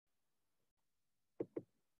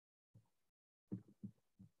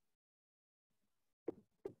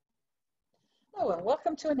and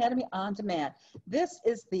welcome to Anatomy on Demand. This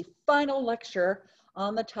is the final lecture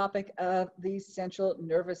on the topic of the central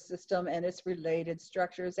nervous system and its related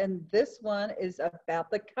structures. And this one is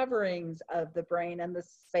about the coverings of the brain and the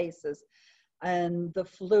spaces and the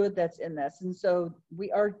fluid that's in this. And so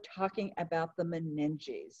we are talking about the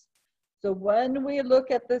meninges. So when we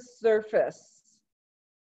look at the surface,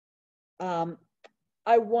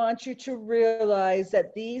 I want you to realize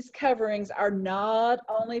that these coverings are not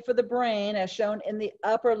only for the brain, as shown in the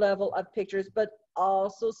upper level of pictures, but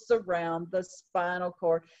also surround the spinal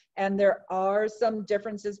cord. And there are some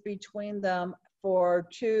differences between them for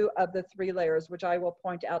two of the three layers, which I will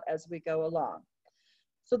point out as we go along.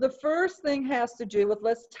 So the first thing has to do with,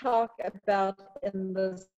 let's talk about in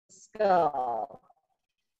the skull.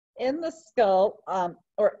 In the skull,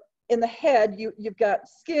 or in the head, you've got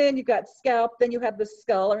skin, you've got scalp, then you have the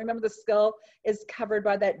skull. And remember, the skull is covered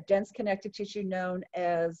by that dense connective tissue known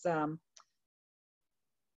as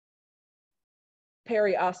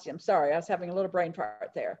periosteum. Sorry, I was having a little brain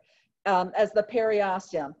fart there. As the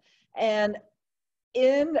periosteum. And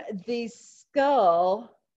in the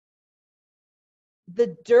skull,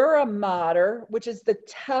 the dura mater, which is the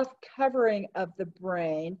tough covering of the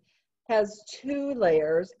brain, has two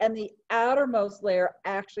layers, and the outermost layer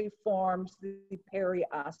actually forms the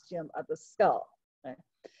periosteum of the skull. Okay?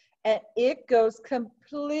 And it goes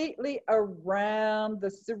completely around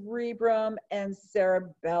the cerebrum and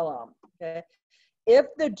cerebellum. Okay? If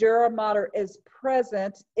the dura mater is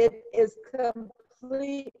present, it is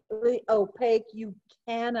completely opaque. You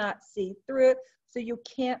cannot see through it, so you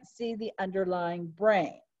can't see the underlying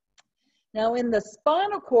brain. Now, in the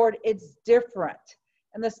spinal cord, it's different.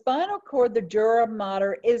 In the spinal cord, the dura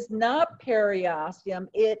mater is not periosteum.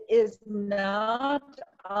 It is not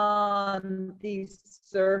on the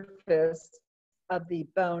surface of the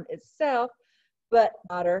bone itself, but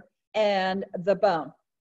mater and the bone.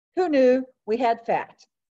 Who knew we had fat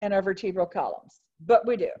in our vertebral columns? But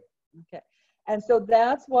we do. Okay. And so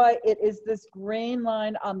that's why it is this green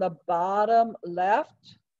line on the bottom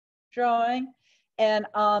left drawing. And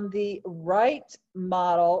on the right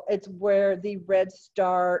model, it's where the red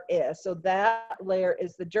star is. So that layer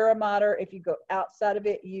is the dura mater. If you go outside of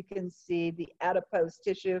it, you can see the adipose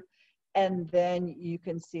tissue, and then you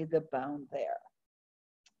can see the bone there.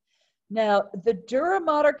 Now, the dura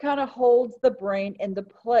mater kind of holds the brain into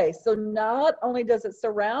place. So not only does it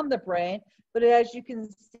surround the brain, but as you can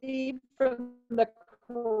see from the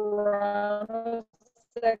coronal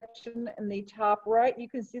section in the top right, you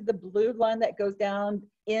can see the blue line that goes down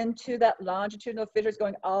into that longitudinal fissure,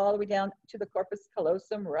 going all the way down to the corpus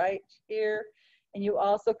callosum right here. And you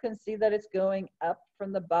also can see that it's going up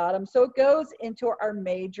from the bottom. So it goes into our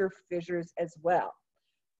major fissures as well.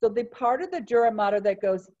 So the part of the dura mater that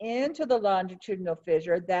goes into the longitudinal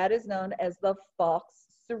fissure, that is known as the falx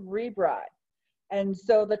cerebri. And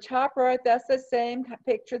so the top right, that's the same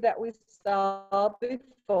picture that we saw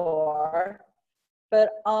before.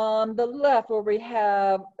 But on the left, where we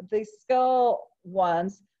have the skull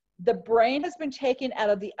ones, the brain has been taken out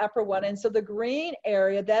of the upper one. And so the green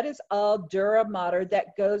area, that is all dura mater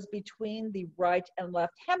that goes between the right and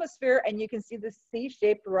left hemisphere. And you can see the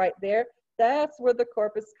C-shaped right there. That's where the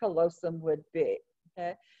corpus callosum would be.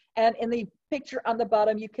 Okay. And in the picture on the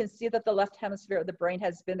bottom, you can see that the left hemisphere of the brain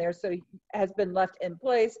has been there, so has been left in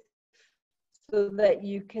place, so that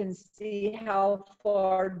you can see how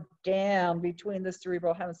far down between the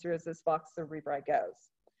cerebral hemispheres this falx cerebri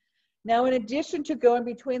goes. Now, in addition to going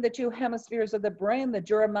between the two hemispheres of the brain, the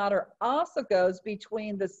dura mater also goes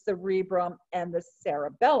between the cerebrum and the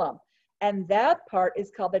cerebellum. And that part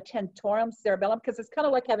is called the tentorium cerebellum, because it's kind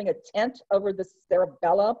of like having a tent over the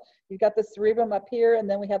cerebellum. You've got the cerebrum up here, and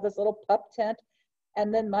then we have this little pup tent.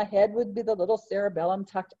 And then my head would be the little cerebellum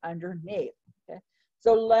tucked underneath. Okay?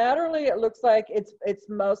 So laterally, it looks like it's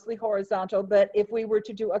mostly horizontal, but if we were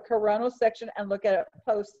to do a coronal section and look at it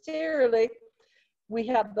posteriorly, we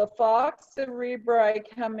have the falx cerebri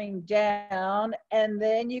coming down, and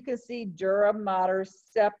then you can see dura mater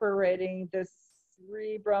separating the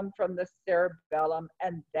cerebrum from the cerebellum,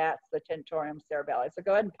 and that's the tentorium cerebelli. So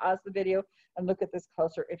go ahead and pause the video and look at this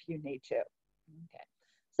closer if you need to. Okay.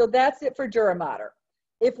 So that's it for dura mater.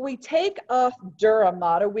 If we take off dura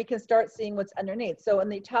mater, we can start seeing what's underneath. So in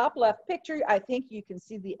the top left picture, I think you can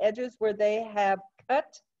see the edges where they have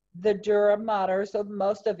cut the dura mater, so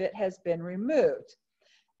most of it has been removed.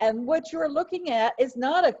 And what you're looking at is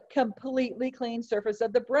not a completely clean surface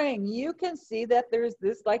of the brain. You can see that there's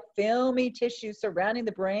this like filmy tissue surrounding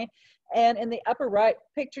the brain. And in the upper right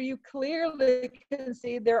picture, you clearly can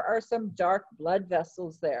see there are some dark blood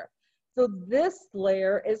vessels there. So this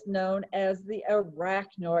layer is known as the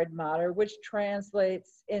arachnoid mater, which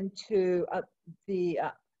translates into the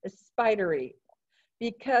spidery,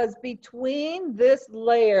 because between this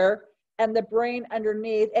layer and the brain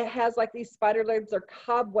underneath, it has like these spider legs or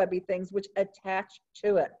cobwebby things which attach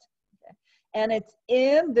to it. Okay. And it's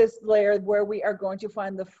in this layer where we are going to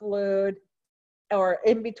find the fluid, or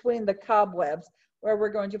in between the cobwebs, where we're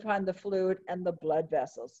going to find the fluid and the blood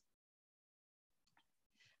vessels.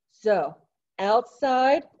 So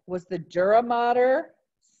outside was the dura mater,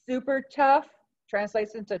 super tough,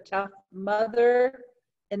 translates into tough mother.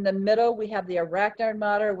 In the middle, we have the arachnoid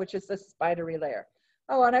mater, which is the spidery layer.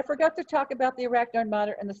 Oh, and I forgot to talk about the arachnoid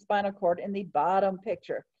mater and the spinal cord in the bottom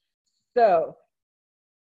picture. So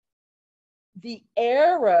the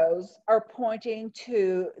arrows are pointing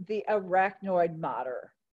to the arachnoid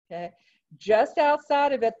mater, okay? Just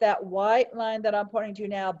outside of it, that white line that I'm pointing to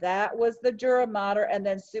now, that was the dura mater, and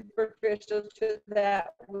then superficial to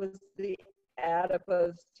that was the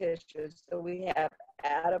adipose tissue. So we have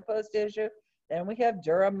adipose tissue, then we have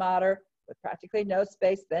dura mater with practically no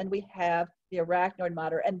space, then we have the arachnoid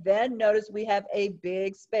mater, and then notice we have a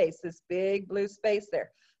big space, this big blue space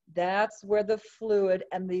there. That's where the fluid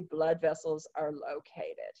and the blood vessels are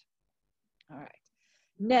located. All right.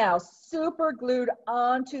 Now, super glued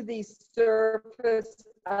onto the surface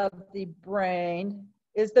of the brain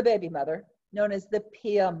is the baby mother, known as the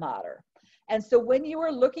pia mater. And so when you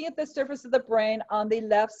are looking at the surface of the brain on the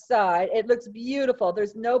left side, it looks beautiful.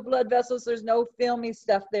 There's no blood vessels, there's no filmy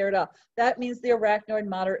stuff there at all. That means the arachnoid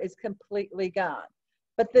mater is completely gone.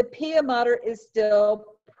 But the pia mater is still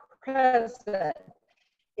present.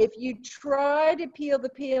 If you try to peel the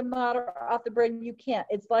pia mater off the brain, you can't.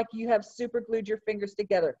 It's like you have super glued your fingers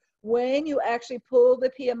together. When you actually pull the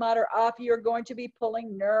pia mater off, you're going to be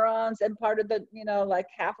pulling neurons and part of the, like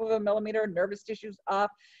half of a millimeter nervous tissues off.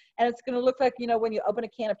 And it's going to look like, when you open a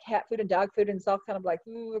can of cat food and dog food and it's all kind of like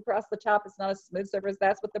across the top, it's not a smooth surface.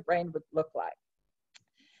 That's what the brain would look like.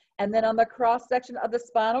 And then on the cross section of the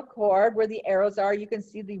spinal cord where the arrows are, you can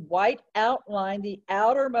see the white outline, the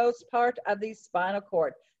outermost part of the spinal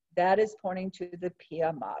cord. That is pointing to the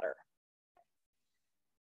pia mater.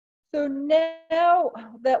 So now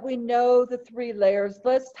that we know the three layers,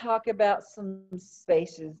 let's talk about some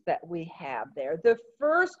spaces that we have there. The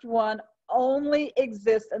first one only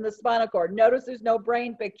exists in the spinal cord. Notice there's no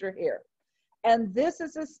brain picture here. And this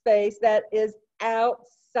is a space that is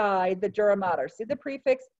outside the dura mater. See the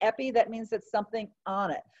prefix epi? That means it's something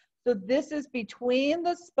on it. So this is between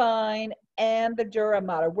the spine and the dura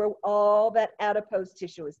mater, where all that adipose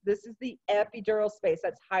tissue is. This is the epidural space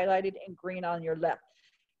that's highlighted in green on your left.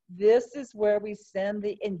 This is where we send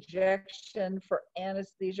the injection for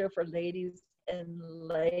anesthesia for ladies in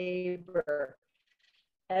labor.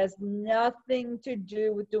 Has nothing to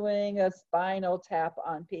do with doing a spinal tap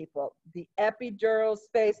on people. The epidural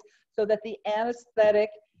space, so that the anesthetic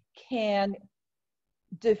can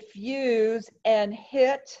diffuse and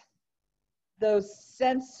hit those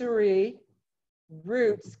sensory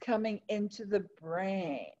roots coming into the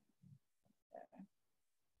brain.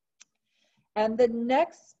 And the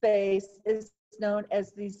next space is known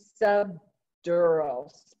as the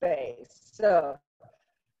subdural space. So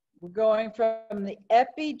we're going from the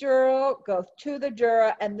epidural, go to the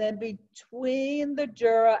dura, and then between the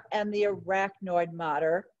dura and the arachnoid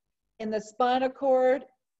mater. In the spinal cord,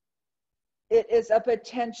 it is a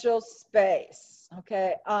potential space,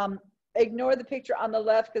 okay? Ignore the picture on the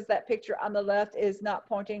left because that picture on the left is not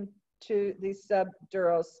pointing to the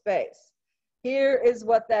subdural space. Here is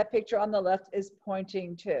what that picture on the left is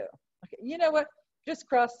pointing to. Okay, you know what? Just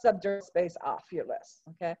cross subdural space off your list,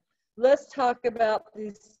 okay? Let's talk about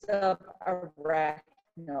the subarachnoid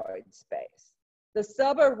space. The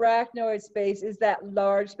subarachnoid space is that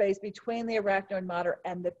large space between the arachnoid mater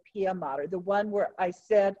and the pia mater, the one where I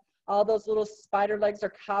said all those little spider legs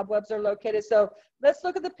or cobwebs are located. So let's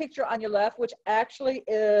look at the picture on your left, which actually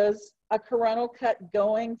is a coronal cut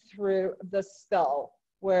going through the skull,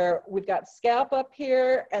 where we've got scalp up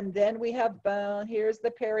here, and then we have bone. Here's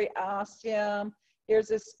the periosteum.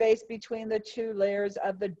 Here's a space between the two layers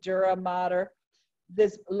of the dura mater.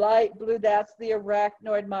 This light blue, that's the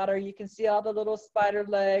arachnoid mater. You can see all the little spider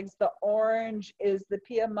legs. The orange is the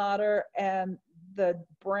pia mater, and the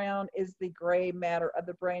brown is the gray matter of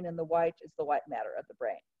the brain, and the white is the white matter of the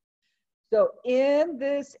brain. So in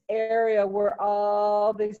this area where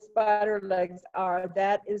all the spider legs are,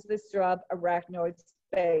 that is the subarachnoid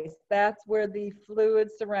space. That's where the fluid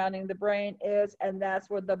surrounding the brain is, and that's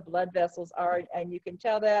where the blood vessels are. And you can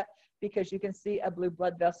tell that because you can see a blue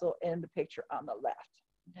blood vessel in the picture on the left.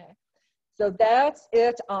 Okay. So that's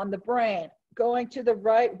it on the brain. going to the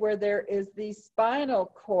right where there is the spinal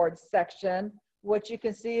cord section, what you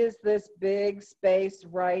can see is this big space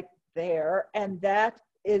right there. And that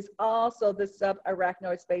is also the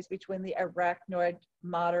subarachnoid space between the arachnoid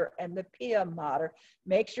mater and the pia mater.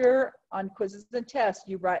 Make sure on quizzes and tests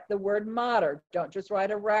you write the word mater. Don't just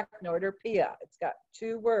write arachnoid or pia. It's got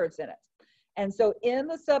two words in it. And so in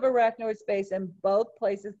the subarachnoid space, in both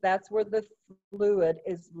places, that's where the fluid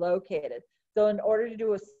is located. So in order to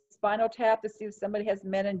do a spinal tap to see if somebody has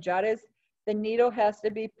meningitis, the needle has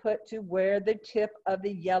to be put to where the tip of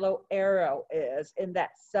the yellow arrow is in that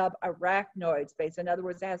subarachnoid space. In other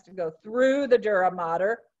words, it has to go through the dura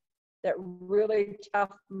mater, that really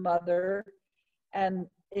tough mother, and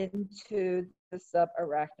into the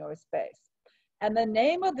subarachnoid space. And the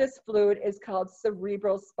name of this fluid is called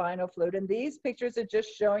cerebral spinal fluid. And these pictures are just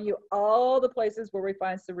showing you all the places where we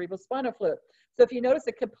find cerebral spinal fluid. So if you notice,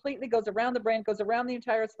 it completely goes around the brain, goes around the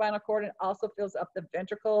entire spinal cord, and also fills up the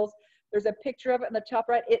ventricles. There's a picture of it in the top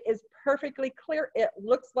right. It is perfectly clear. It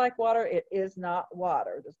looks like water. It is not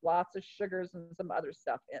water. There's lots of sugars and some other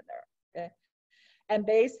stuff in there, okay? And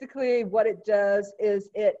basically what it does is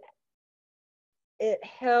it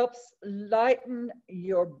helps lighten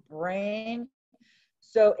your brain,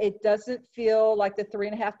 so it doesn't feel like the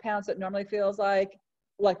 3.5 pounds it normally feels like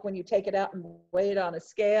when you take it out and weigh it on a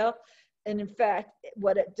scale. And in fact,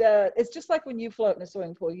 what it does, it's just like when you float in a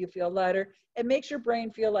swimming pool, you feel lighter. It makes your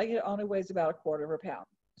brain feel like it only weighs about 1/4 pound.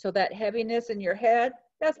 So that heaviness in your head,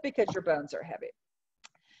 that's because your bones are heavy.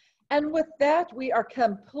 And with that, we are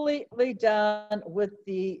completely done with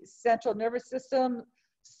the central nervous system.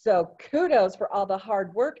 So kudos for all the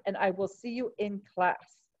hard work, and I will see you in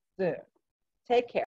class soon. Take care.